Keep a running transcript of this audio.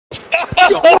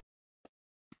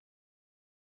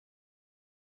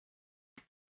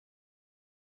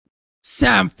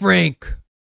Samfrank.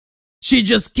 She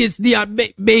just kissed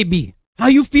the baby. How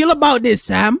you feel about this,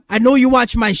 Sam? I know you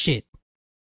watch my shit.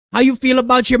 How you feel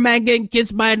about your man getting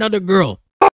kissed by another girl?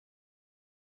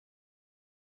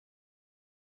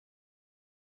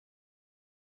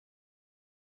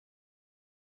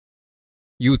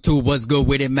 YouTube, what's good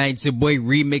with it, man? It's your boy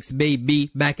Remix Baby,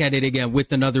 back at it again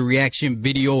with another reaction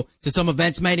video to some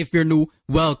events, man. If you're new,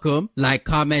 welcome. Like,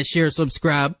 comment, share,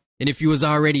 subscribe. And if you was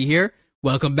already here,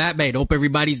 welcome back, man. Hope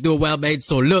everybody's doing well, man.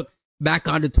 So look, back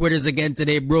on the Twitters again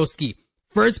today, broski.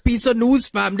 First piece of news,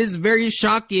 fam. This is very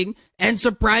shocking and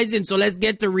surprising, so let's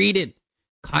get to read it.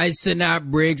 Kai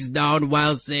Cenat breaks down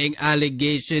while saying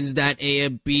allegations that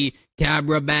AMP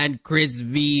cameraman Chris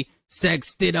V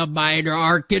sexted a minor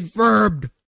are confirmed.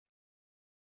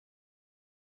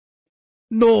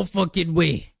 No fucking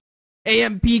way.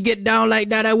 AMP get down like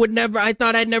that. I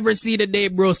thought I'd never see the day,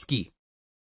 broski.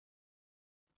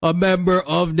 A member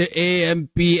of the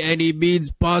AMP and he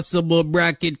means possible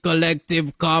bracket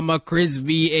collective, comma, Chris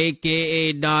V,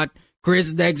 aka dot,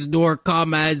 Chris next door,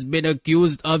 comma, has been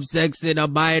accused of sexing a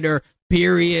minor,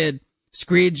 period.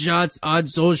 Screenshots on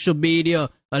social media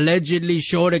allegedly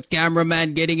show the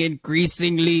cameraman getting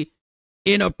increasingly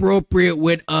inappropriate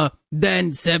with a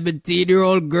then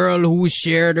 17-year-old girl who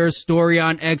shared her story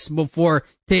on X before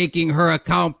taking her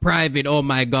account private. Oh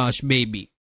my gosh, baby.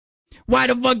 Why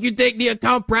the fuck you take the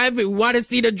account private? We want to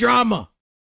see the drama.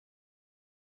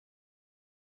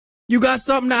 You got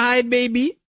something to hide,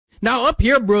 baby? Now up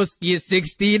here, broski, is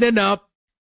 16 and up.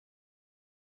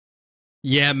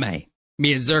 Yeah, man.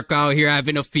 Me and Zerka out here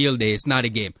having a field day. It's not a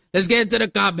game. Let's get into the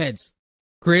comments.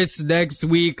 Chris next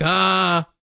week, my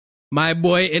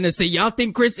boy innocent. Y'all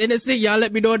think Chris innocent? Y'all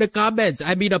let me know in the comments.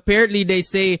 I mean, apparently they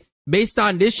say, based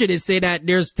on this shit, they say that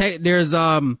there's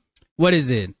what is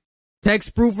it?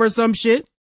 Text proof or some shit?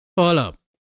 Hold up.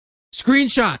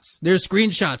 Screenshots. There's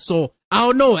screenshots. So, I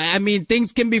don't know. I mean,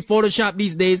 things can be photoshopped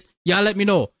these days. Y'all let me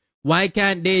know. Why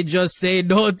can't they just say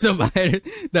no to my...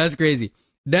 That's crazy.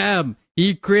 Damn.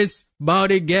 He Chris about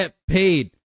to get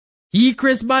paid. He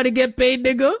Chris about to get paid,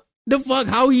 nigga? The fuck?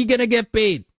 How he gonna get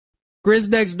paid? Chris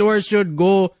next door should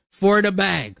go for the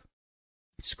bag.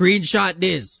 Screenshot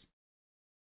this.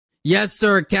 Yes,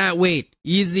 sir. Can't wait.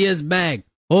 Easy as bag.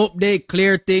 Hope they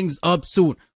clear things up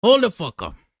soon. Hold the fuck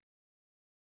up.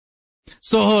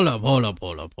 So hold up.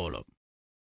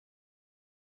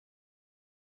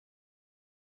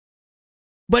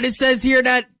 But it says here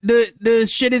that the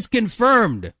shit is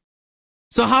confirmed.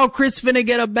 So how Chris finna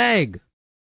get a bag?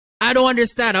 I don't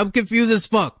understand. I'm confused as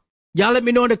fuck. Y'all let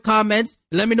me know in the comments.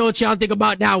 Let me know what y'all think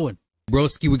about that one.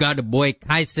 Broski, we got the boy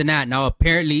Kai Cenat. Now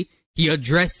apparently he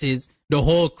addresses the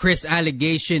whole Chris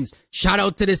allegations. Shout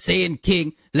out to the Saiyan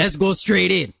King. Let's go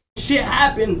straight in. Shit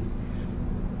happened.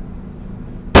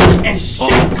 And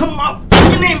shit come my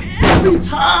fucking name every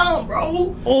time,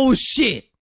 bro. Oh shit.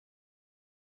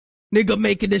 Nigga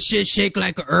making this shit shake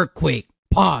like an earthquake.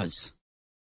 Pause.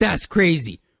 That's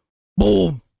crazy.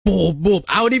 Boom, boom, boom.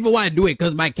 I don't even want to do it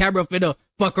because my camera finna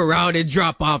fuck around and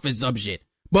drop off and some shit.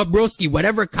 But broski,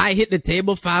 whatever Kai hit the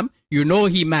table, fam, you know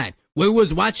he mad. We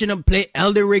was watching him play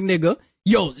Elden Ring, nigga.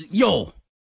 Yo.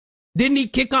 Didn't he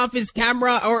kick off his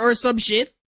camera or some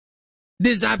shit?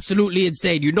 This is absolutely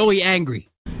insane. You know he angry.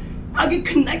 I get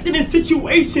connected in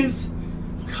situations.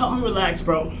 Come and relax,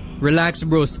 bro. Relax,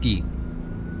 broski.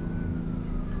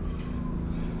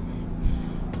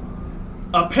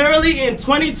 Apparently in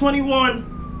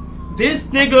 2021, this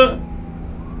nigga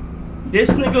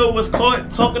was caught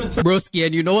talking to broski.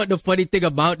 And you know what the funny thing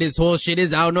about this whole shit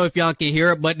is? I don't know if y'all can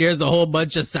hear it, but there's a whole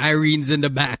bunch of sirens in the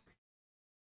back.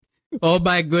 Oh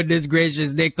my goodness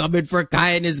gracious, they coming for Kai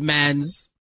and his mans.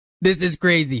 This is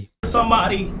crazy.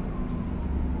 Somebody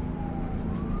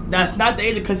that's not the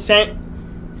age of consent,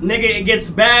 nigga, it gets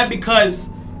bad because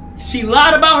she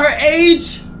lied about her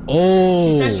age.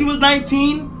 Oh. She said she was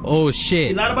 19. Oh shit.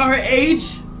 She lied about her age.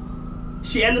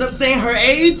 She ended up saying her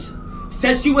age.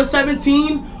 Said she was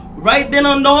 17. Right at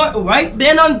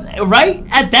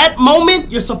that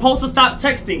moment, you're supposed to stop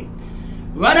texting.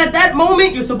 Right at that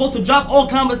moment, you're supposed to drop all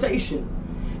conversation.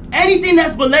 Anything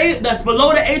that's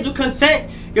below the age of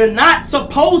consent, you're not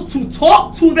supposed to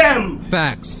talk to them.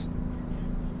 Facts.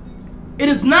 It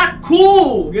is not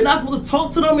cool. You're not supposed to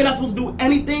talk to them. You're not supposed to do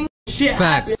anything. Shit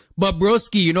Facts. happens. But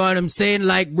broski, you know what I'm saying?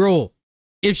 Like, bro,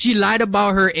 if she lied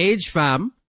about her age,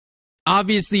 fam,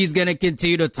 obviously he's gonna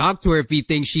continue to talk to her if he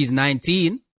thinks she's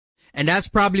 19. And that's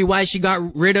probably why she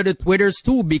got rid of the Twitters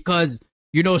too, because,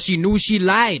 you know, she knew she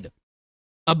lied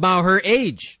about her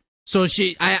age. So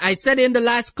I said in the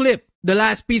last clip, the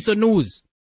last piece of news.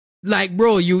 Like,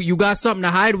 bro, you got something to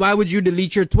hide? Why would you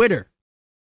delete your Twitter?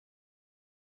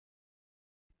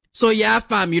 So yeah,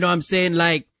 fam, you know what I'm saying?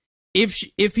 Like,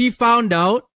 if he found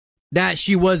out that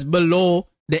she was below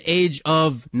the age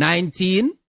of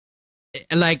 19,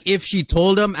 like if she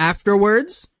told him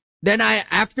afterwards, then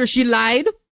after she lied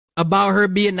about her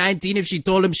being 19, if she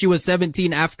told him she was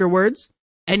 17 afterwards,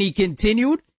 and he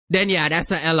continued, then yeah,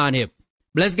 that's a L on him.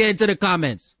 But let's get into the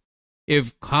comments.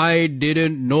 If Kai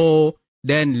didn't know,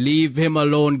 then leave him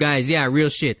alone, guys. Yeah, real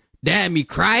shit. Damn, he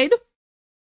cried?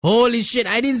 Holy shit,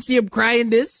 I didn't see him crying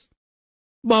this.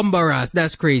 Bumbaras,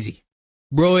 that's crazy.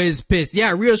 Bro is pissed.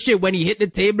 Yeah, real shit. When he hit the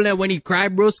table and when he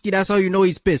cried, broski, that's how you know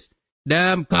he's pissed.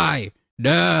 Damn, Kai.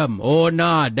 Damn. Oh,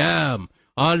 nah, damn.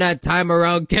 All that time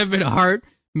around Kevin Hart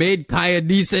made Kai a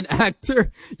decent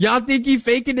actor. Y'all think he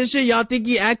faking this shit? Y'all think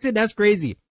he acted? That's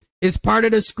crazy. It's part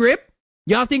of the script?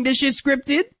 Y'all think this shit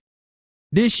scripted?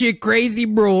 This shit crazy,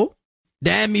 bro.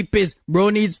 Damn, he pissed.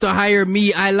 Bro needs to hire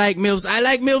me. I like MILFs. I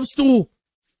like MILFs too.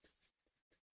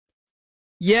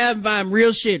 Yeah, fam,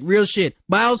 real shit, real shit.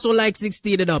 But I also like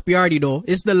 16 and up. You already know.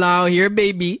 It's the law here,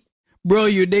 baby. Bro,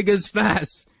 you niggas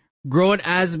fast. Grown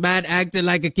ass man acting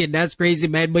like a kid. That's crazy,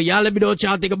 man. But y'all let me know what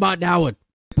y'all think about that one.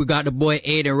 We got the boy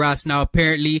Aiden Ross now.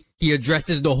 Apparently, he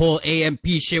addresses the whole AMP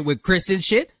shit with Chris and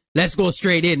shit. Let's go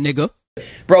straight in, nigga.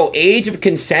 Bro, age of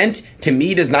consent to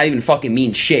me does not even fucking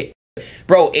mean shit.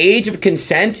 Bro, age of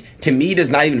consent to me does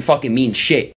not even fucking mean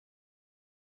shit.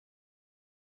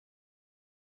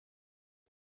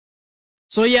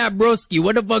 So yeah, broski,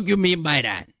 what the fuck you mean by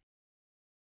that?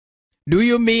 Do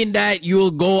you mean that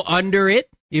you'll go under it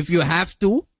if you have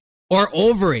to? Or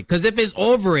over it? Because if it's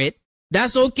over it,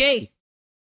 that's okay.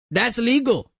 That's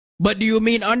legal. But do you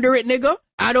mean under it, nigga?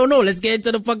 I don't know. Let's get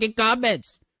into the fucking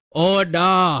comments. Oh,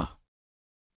 nah.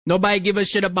 Nobody give a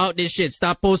shit about this shit.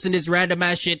 Stop posting this random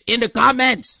ass shit in the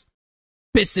comments.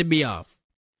 Pissing me off.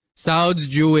 Sounds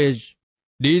Jewish.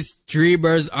 These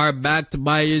streamers are backed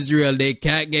by Israel. They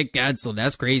can't get canceled.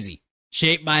 That's crazy.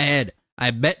 Shake my head.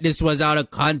 I bet this was out of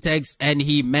context and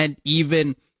he meant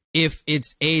even if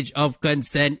it's age of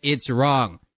consent, it's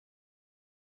wrong.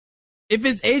 If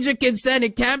it's age of consent,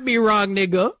 it can't be wrong,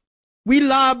 nigga. We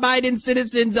law-abiding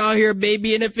citizens out here,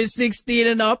 baby. And if it's 16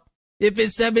 and up, if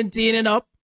it's 17 and up,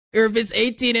 or if it's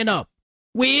 18 and up,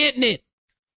 we hitting it.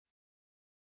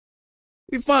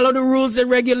 We follow the rules and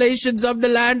regulations of the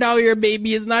land out here,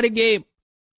 baby. It's not a game.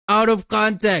 Out of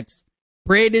context.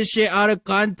 Pray this shit out of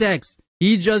context.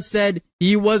 He just said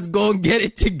he was gonna get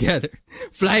it together.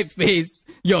 Flight face.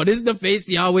 Yo, this is the face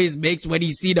he always makes when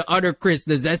he see the other Chris,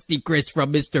 the zesty Chris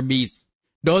from Mr. Beast.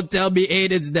 Don't tell me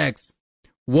Aiden's next.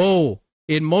 Whoa.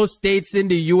 In most states in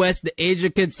the US, the age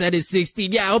of consent is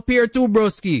 16. Yeah, up here too,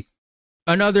 broski.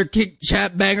 Another kick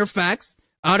chat banger facts.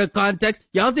 Out of context.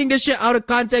 Y'all think this shit out of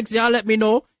context? Y'all let me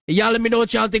know. Y'all let me know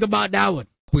what y'all think about that one.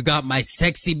 We got my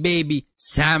sexy baby,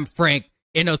 Samfrank,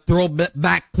 in a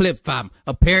throwback clip, fam.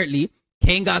 Apparently,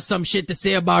 Kane got some shit to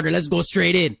say about her. Let's go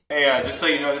straight in. Hey, just so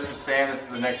you know, this is Sam. This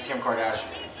is the next Kim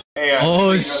Kardashian. Hey,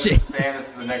 oh, so shit. This is Sam. This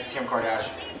is the next Kim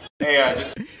Kardashian. Hey,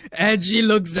 just... And she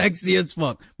looks sexy as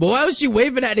fuck. But why was she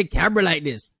waving at the camera like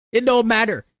this? It don't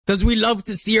matter. Because we love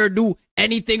to see her do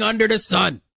anything under the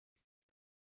sun.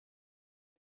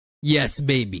 Yes,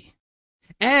 baby.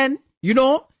 And, you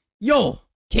know, yo,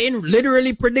 Kane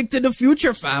literally predicted the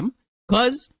future, fam.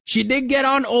 Because she did get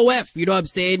on OF, you know what I'm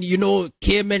saying? You know,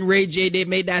 Kim and Ray J, they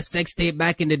made that sex tape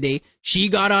back in the day. She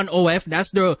got on OF.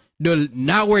 That's the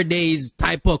nowadays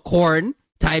type of corn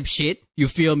type shit. You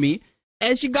feel me?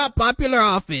 And she got popular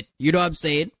off it. You know what I'm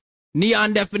saying?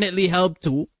 N3ON definitely helped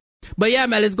too. But yeah,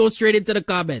 man, let's go straight into the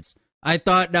comments. I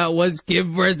thought that was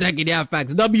Kim for a second. Yeah,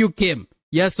 facts. W Kim.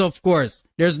 Yes, of course.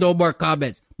 There's no more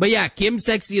comments. But yeah, Kim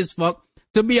sexy as fuck.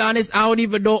 To be honest, I don't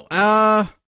even know.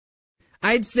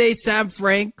 I'd say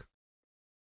Samfrank.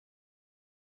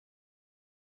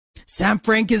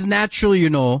 Samfrank is natural, you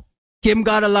know. Kim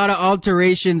got a lot of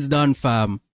alterations done,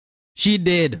 fam. She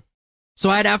did. So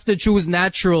I'd have to choose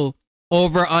natural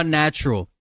over unnatural.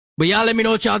 But y'all let me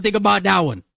know what y'all think about that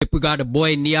one. We got the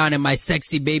boy N3ON and my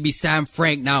sexy baby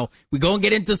Samfrank. Now, we gonna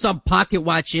get into some pocket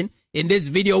watching. In this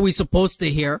video, we supposed to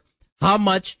hear how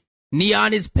much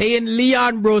N3ON is paying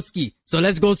Leon broski. So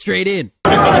let's go straight in.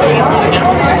 Wow,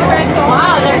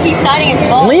 he's signing his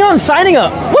ball. Leon's signing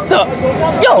up. What the?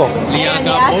 Yo. Leon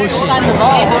got motion.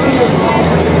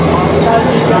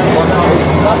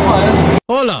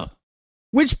 Hold up.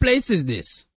 Which place is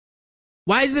this?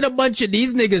 Why is it a bunch of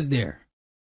these niggas there?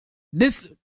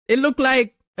 It looked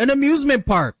like an amusement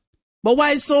park. But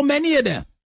why is so many of them?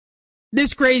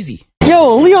 This crazy.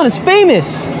 Yo, Leon is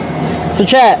famous. So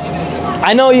chat,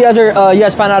 I know you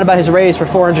guys found out about his raise for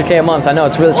 $400K a month. I know,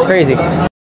 it's crazy.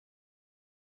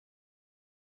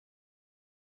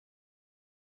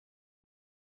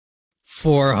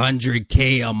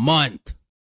 $400K a month.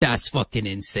 That's fucking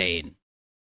insane.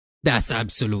 That's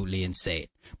absolutely insane.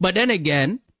 But then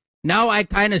again, now I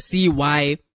kind of see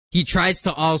why he tries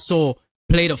to also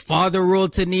play the father role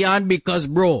to N3ON, because,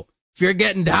 bro, if you're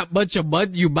getting that much a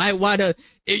month, you might want to,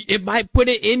 it might put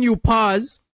it in you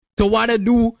pause to want to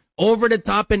do over the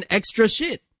top and extra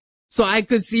shit. So I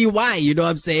could see why, you know what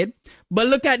I'm saying? But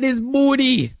look at this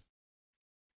booty.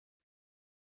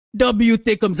 W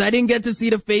Thickums. I didn't get to see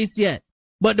the face yet,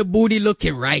 but the booty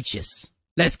looking righteous.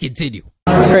 Let's continue.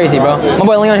 It's crazy, bro. My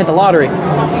boy Leon hit the lottery.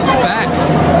 Facts.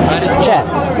 That is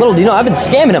Chat. Little do you know, I've been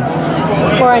scamming him.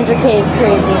 400K is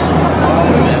crazy.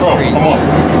 That's crazy.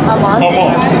 A month?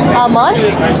 A month?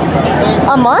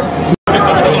 A month? A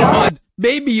month.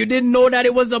 Baby, you didn't know that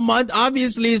it was a month?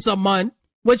 Obviously, it's a month.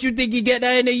 What you think you get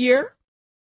that in a year?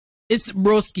 It's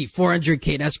broski,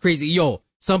 400K. That's crazy. Yo,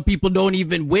 some people don't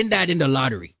even win that in the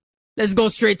lottery. Let's go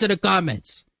straight to the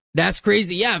comments. That's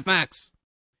crazy. Yeah, facts.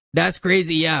 That's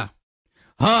crazy. Yeah.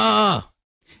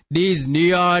 These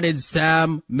N3ON and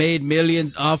Sam made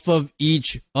millions off of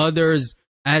each other's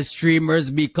as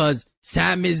streamers because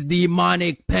Sam is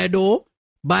demonic pedo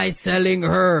by selling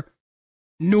her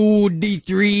new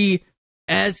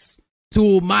D3S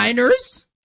to minors.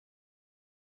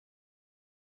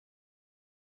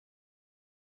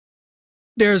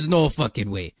 There's no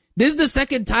fucking way. This is the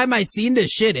second time I seen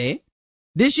this shit, eh?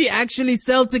 Did she actually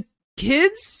sell to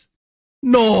kids?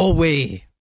 No way.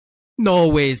 No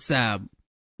way, Sam.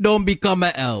 Don't become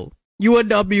a L. You a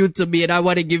W to me and I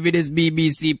want to give you this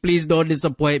BBC. Please don't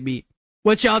disappoint me.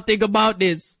 What y'all think about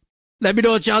this? Let me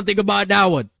know what y'all think about that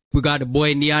one. We got the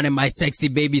boy N3ON and my sexy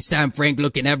baby Samfrank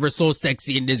looking ever so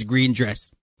sexy in this green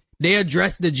dress. They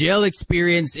addressed the jail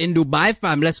experience in Dubai,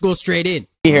 fam. Let's go straight in.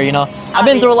 Here, you know, I've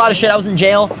been through a lot of shit. I was in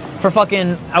jail for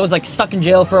I was like stuck in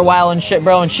jail for a while and shit,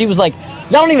 bro. And she was like,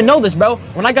 y'all don't even know this, bro.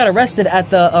 When I got arrested at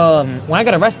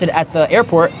the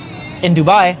airport in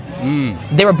Dubai,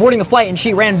 they were boarding the flight and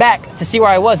she ran back to see where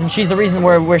I was, and she's the reason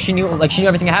where she knew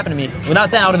everything that happened to me. Without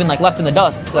that, I would have been like left in the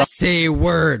dust. So. Say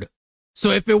word.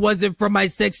 So if it wasn't for my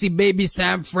sexy baby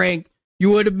Samfrank, you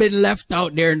would have been left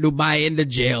out there in Dubai in the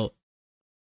jail.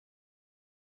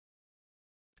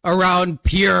 Around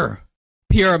pure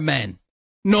men.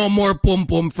 No more pum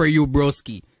pum for you,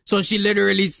 broski. So she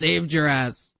literally saved your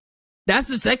ass. That's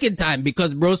the second time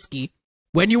because, broski,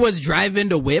 when you was driving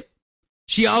the whip,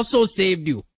 she also saved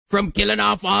you from killing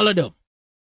off all of them.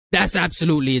 That's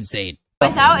absolutely insane.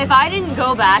 If I didn't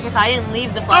go back, if I didn't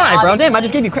leave the flight, all right, bro. Damn, I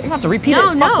just gave you credit. You have to repeat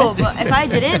it. No, but if I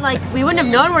didn't, like, we wouldn't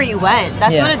have known where you went.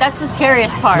 That's the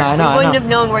scariest part. No, I know, we wouldn't have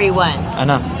known where you went. I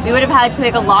know. We would have had to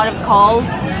make a lot of calls.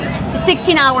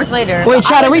 16 hours later. Wait,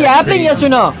 Chad, are we apping? Yes or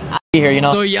no? Here, you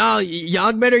know. So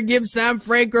y'all better give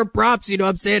Samfrank her props, you know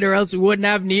what I'm saying, or else we wouldn't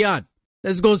have N3ON.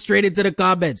 Let's go straight into the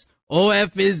comments.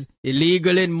 OF is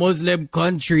illegal in Muslim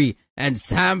country and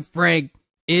Samfrank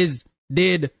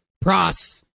did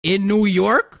pros in New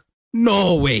York?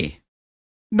 No way.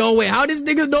 No way. How this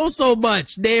nigga know so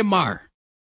much? Neymar.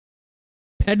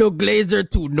 Pedo Glazer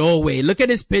too. No way. Look at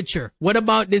this picture. What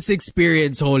about this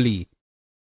experience, holy?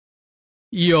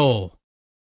 Yo.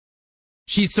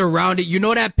 She's surrounded. You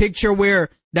know that picture where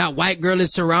that white girl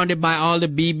is surrounded by all the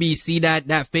BBC,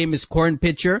 that famous corn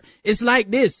picture? It's like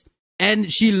this.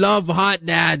 And she love hot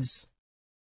dads.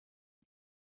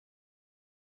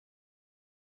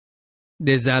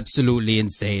 This is absolutely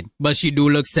insane. But she do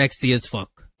look sexy as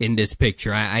fuck in this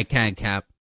picture. I can't cap.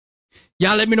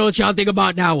 Y'all let me know what y'all think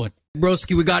about that one.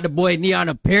 Broski, we got the boy N3ON.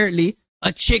 Apparently,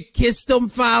 a chick kissed him,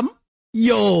 fam.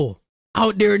 Yo,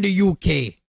 out there in the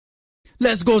UK.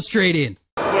 Let's go straight in.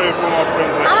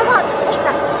 I want to take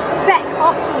that speck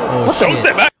off you. Oh, shit.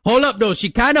 Step back. Hold up, though. She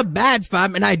kind of bad,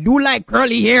 fam. And I do like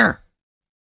curly hair.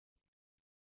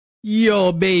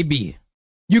 Yo, baby.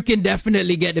 You can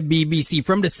definitely get the BBC.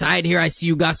 From the side here, I see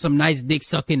you got some nice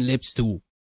dick-sucking lips, too.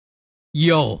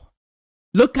 Yo.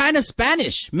 Look kind of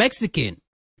Spanish, Mexican.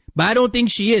 But I don't think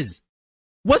she is.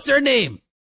 What's her name?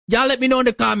 Y'all let me know in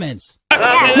the comments. No,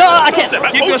 I can't.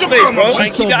 Keep your space, bro.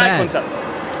 She's so bad.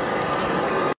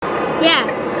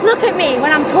 Yeah, look at me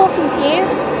when I'm talking to you.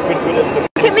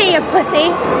 Look at me, you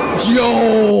pussy.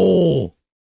 Yo.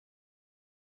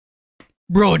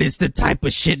 Bro, this the type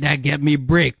of shit that get me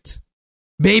bricked.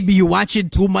 Baby, you watching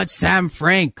too much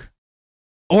Samfrank.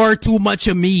 Or too much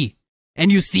of me.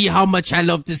 And you see how much I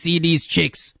love to see these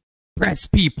chicks press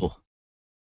people.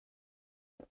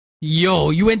 Yo,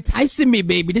 you enticing me,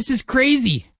 baby. This is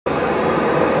crazy.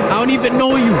 I don't even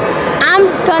know you. I'm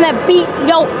gonna beat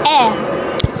your ass.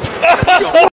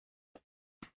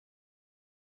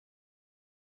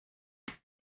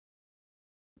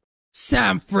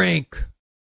 Samfrank.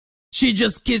 She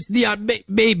just kissed N3ON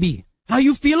baby. How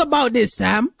you feel about this,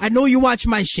 Sam? I know you watch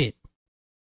my shit.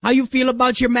 How you feel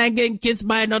about your man getting kissed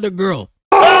by another girl?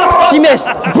 She missed.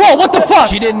 Bro, what the fuck?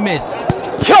 She didn't miss.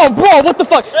 Yo, bro, what the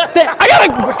fuck? I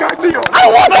gotta... I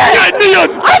don't want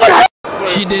that!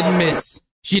 She didn't miss.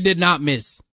 She did not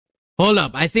miss. Hold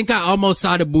up. I think I almost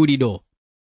saw the booty though.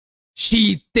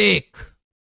 She thick.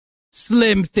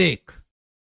 Slim thick.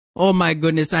 Oh my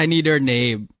goodness, I need her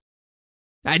name.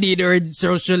 I need her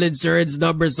social insurance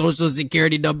number, social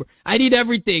security number. I need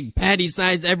everything. Panty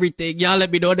size, everything. Y'all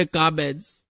let me know in the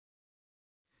comments.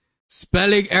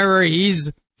 Spelling error,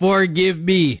 he's forgive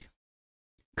me.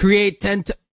 Create 10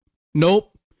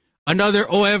 nope. Another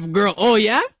OF girl. Oh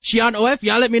yeah? She on OF?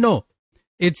 Y'all let me know.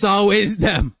 It's always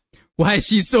them. Why is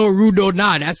she so rude though?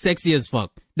 Nah, that's sexy as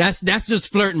fuck. That's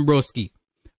just flirting, broski.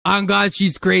 On God,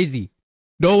 she's crazy.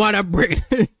 Don't wanna bring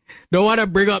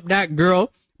up that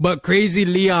girl, but crazy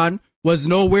Leon was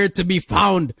nowhere to be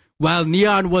found while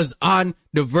N3ON was on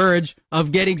the verge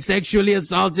of getting sexually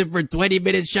assaulted for 20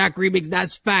 minutes. Shaq remix.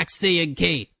 That's facts saying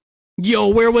K. Yo,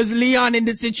 where was Leon in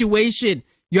the situation?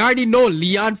 You already know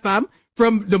Leon, fam.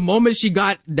 From the moment she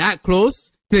got that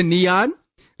close to N3ON,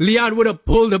 Leon would have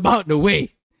pulled him out the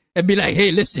way and be like,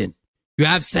 hey, listen, you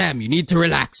have Sam. You need to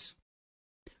relax.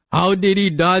 How did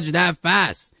he dodge that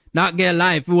fast? Not gonna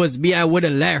lie, if it was me, I would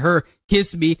have let her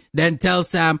kiss me, then tell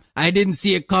Sam I didn't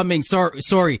see it coming.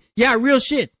 Sorry. Yeah, real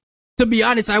shit. To be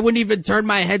honest, I wouldn't even turn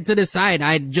my head to the side.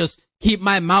 I'd just keep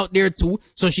my mouth there too,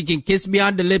 so she can kiss me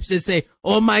on the lips and say,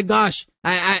 oh my gosh.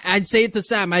 I'd say it to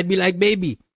Sam. I'd be like,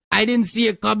 baby, I didn't see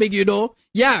it coming, you know?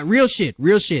 Yeah, real shit.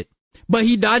 But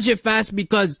he dodged it fast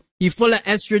because he's full of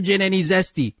estrogen and he's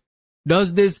zesty.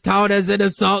 Does this count as an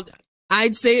assault?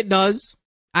 I'd say it does,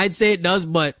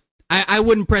 but I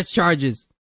wouldn't press charges.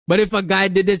 But if a guy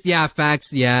did this, yeah,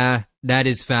 facts. Yeah, that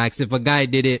is facts. If a guy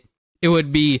did it, it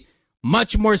would be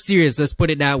much more serious. Let's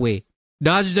put it that way.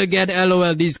 Dodged again,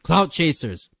 LOL, these clout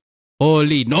chasers.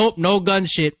 Holy, nope, no gun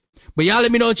shit. But y'all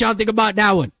let me know what y'all think about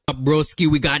that one. Broski,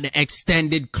 we got the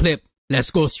extended clip.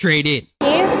 Let's go straight in.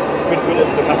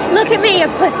 Look at me, you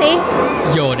pussy.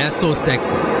 Yo, that's so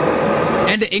sexy.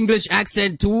 And the English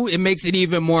accent too, it makes it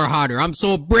even more hotter. I'm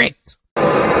so bricked.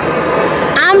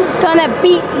 I'm gonna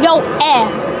beat your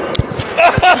ass.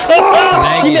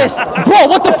 She missed. Bro,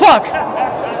 what the fuck?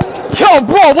 Yo,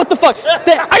 bro, what the fuck?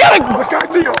 I don't want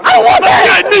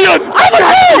that!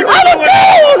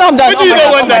 I'm done.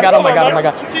 Oh my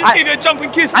god. She gave you a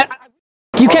jumping kiss.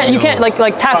 You can't like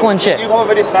tackle and shit. You go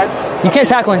over this side. You can't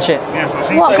tackle and shit.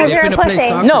 What, because you're a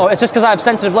pussy? No, it's just because I have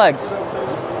sensitive legs.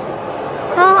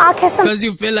 Oh, I'll kiss them. Because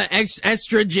you feel like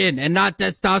estrogen and not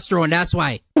testosterone, that's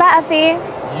why. Better for you.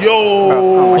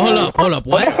 Yo! Hold up,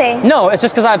 what? Pussy. No, it's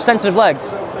just because I have sensitive legs.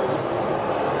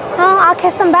 Oh, I'll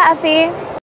kiss them better for you.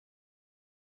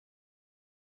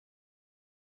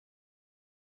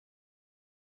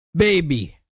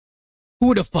 Baby,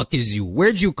 who the fuck is you?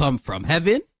 Where'd you come from?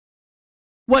 Heaven?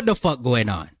 What the fuck going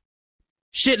on?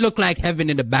 Shit look like heaven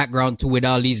in the background too, with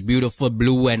all these beautiful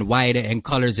blue and white and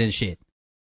colors and shit.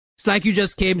 It's like you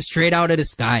just came straight out of the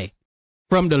sky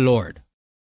from the Lord.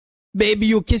 Baby,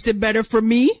 you kiss it better for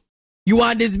me? You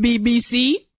want this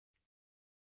BBC?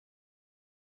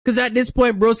 Cause at this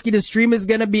point, broski, the stream is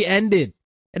gonna be ended.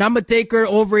 And I'm gonna take her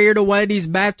over here to one of these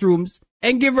bathrooms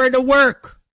and give her the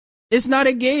work. It's not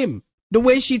a game. The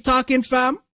way she talking,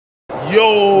 fam. Yo,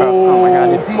 oh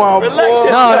my boy. No.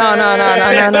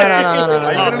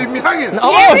 Are you gonna leave me hanging?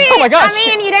 Oh my gosh. I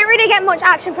mean, you don't really get much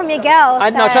action from your girl.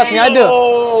 No, trust me, I do.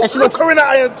 Oh, And she looks,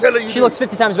 I am telling you. she looks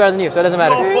 50 times better than you, so it doesn't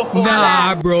matter.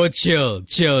 Nah, bro, chill.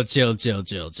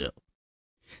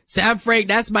 Samfrank,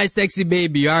 that's my sexy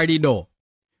baby, you already know.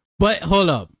 But hold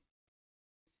up.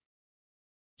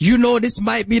 You know this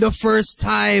might be the first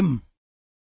time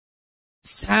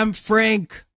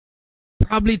Samfrank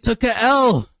probably took a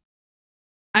L.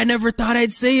 I never thought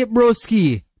I'd say it,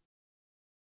 broski.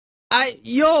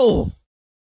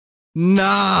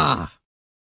 Nah.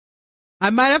 I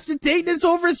might have to take this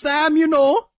over Sam, you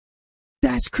know.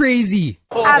 That's crazy.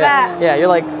 I bet. Yeah, you're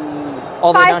like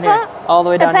all the way down here. All the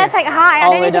way down the here. perfect height. I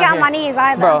don't even get on my knees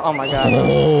either. Bro, oh my god.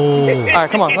 Oh.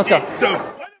 Alright, come on, let's go.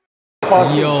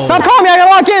 Yo. Stop calling me, I gotta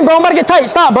walk in, bro. I'm about to get tight.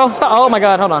 Stop, bro. Stop. Oh my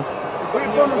god, hold on.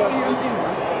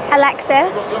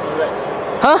 Alexis.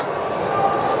 Huh?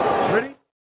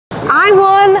 I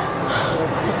won.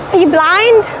 Are you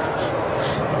blind?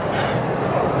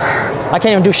 I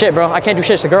can't even do shit, bro. I can't do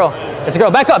shit. It's a girl. It's a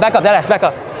girl. Back up. That ass. Back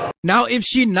up. Now, if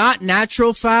she not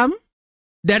natural, fam,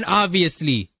 then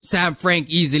obviously Samfrank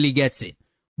easily gets it.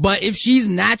 But if she's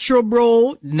natural,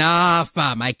 bro, nah,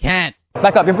 fam, I can't.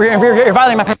 Back up. You're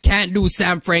violating my... I can't do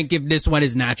Samfrank if this one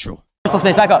is natural. Crystal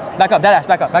Smith, back up, deadass,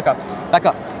 back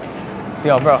up.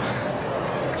 Yo, bro.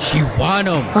 She want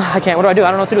him. I can't. What do? I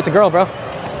don't know what to do. It's a girl, bro.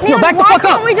 Yo, back the fuck up. Why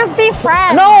can't we just be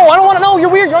friends? No, I don't want to know. You're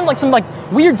weird. You're on like some like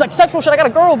weird like sexual shit. I got a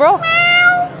girl, bro.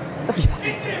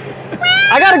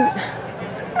 I gotta.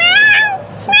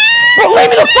 Bro, leave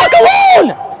me the fuck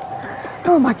alone!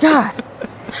 Oh my god.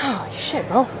 Holy shit,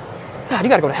 bro. God, you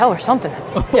gotta go to hell or something.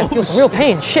 Yeah, feel some real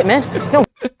pain. Shit, man. No.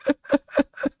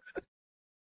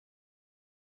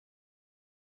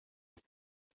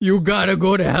 You gotta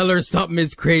go to hell or something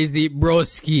is crazy,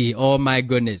 broski. Oh my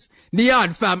goodness.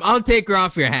 N3ON, fam, I'll take her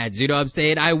off your hands. You know what I'm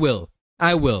saying? I will.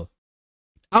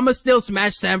 I'ma still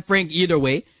smash Samfrank either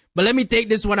way. But let me take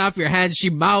this one off your hands.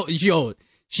 She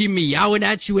meowing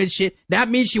at you and shit. That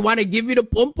means she wanna give you the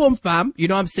pum pum, fam. You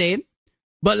know what I'm saying?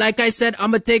 But like I said,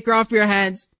 I'ma take her off your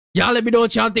hands. Y'all let me know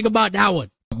what y'all think about that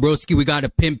one. Broski, we got a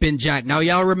Pimpin' Jack. Now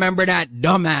y'all remember that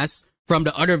dumbass from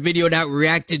the other video that we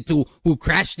reacted to who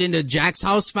crashed into Jack's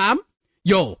house, fam?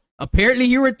 Yo, apparently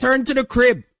he returned to the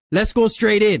crib. Let's go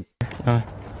straight in. Wait,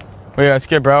 let's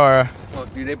get bro.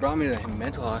 Fuck, dude, they brought me to the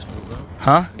mental hospital, bro.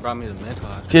 Huh? They brought me to the mental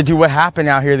hospital. Yeah, dude, what happened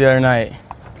out here the other night?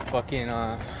 Fucking,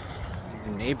 the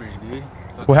neighbors, dude.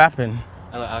 Fucking, what happened?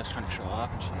 I was trying to show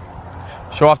off and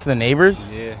shit. Show off to the neighbors?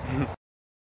 Yeah.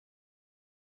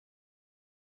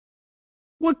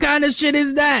 What kind of shit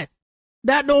is that?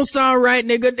 That don't sound right,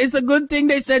 nigga. It's a good thing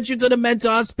they sent you to the mental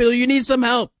hospital. You need some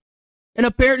help. And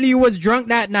apparently you was drunk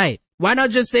that night. Why not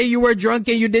just say you were drunk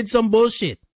and you did some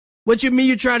bullshit? What you mean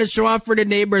you trying to show off for the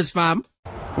neighbors, fam?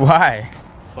 Why?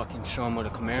 Fucking show them what a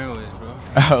Camaro is, bro.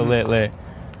 Oh, lit.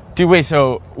 Dude, wait,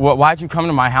 so why'd you come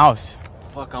to my house?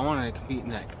 Fuck, I wanted to compete in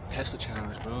that Tesla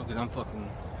challenge, bro, because I'm fucking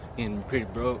getting pretty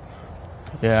broke.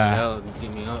 Yeah. Hell,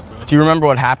 get me up, bro. Do you remember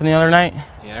what happened the other night?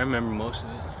 Yeah, I remember most of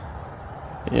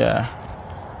it. Yeah.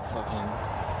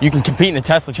 Fucking. You can compete in the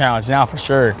Tesla challenge now for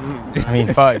sure. I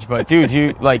mean, fudge. But dude,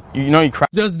 you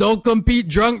just don't compete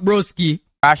drunk, broski.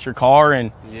 Crashed your car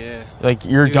and yeah,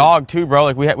 your dog too, bro.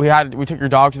 Like we took your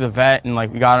dog to the vet and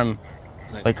like we got him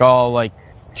like all like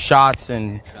shots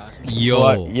and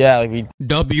yeah, like we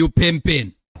W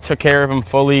pimpin'. Took care of him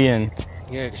fully and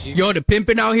yeah. Yo, the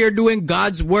pimpin' out here doing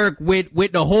God's work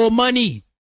with the whole money.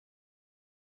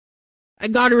 I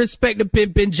gotta respect the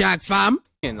Pimpin' Jack, fam.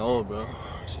 She's old, bro.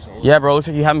 She's old. Yeah, bro. Looks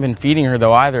like you haven't been feeding her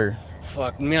though either.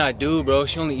 Fuck, I mean I do, bro.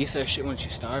 She only eats that shit when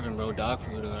she's starving, bro. Dog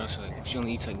food, or else like she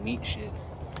only eats like meat shit.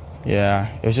 Yeah,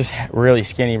 it was just really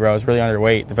skinny, bro. It was really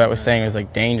underweight. The vet was saying it was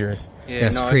like dangerous. Yeah,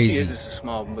 that's crazy. She is just a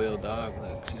small build dog.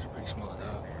 Like she's a pretty small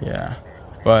dog. Yeah,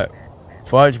 but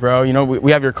fudge, bro. You know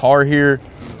we have your car here.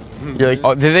 You're like,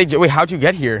 oh, wait? How'd you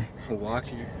get here? I walked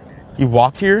here. You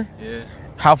walked here? Yeah.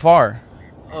 How far?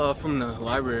 From the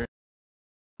library.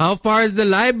 How far is the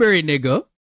library, nigga?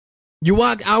 You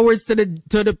walk hours to the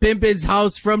Pimpin's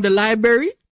house from the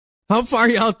library? How far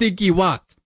y'all think he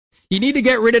walked? You need to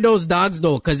get rid of those dogs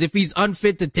though, cause if he's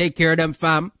unfit to take care of them,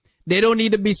 fam, they don't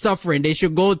need to be suffering. They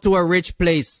should go to a rich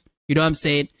place. You know what I'm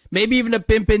saying? Maybe even the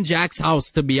Pimpin' Jack's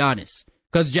house, to be honest.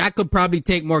 Cause Jack could probably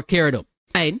take more care of them.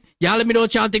 Y'all let me know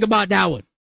what y'all think about that one.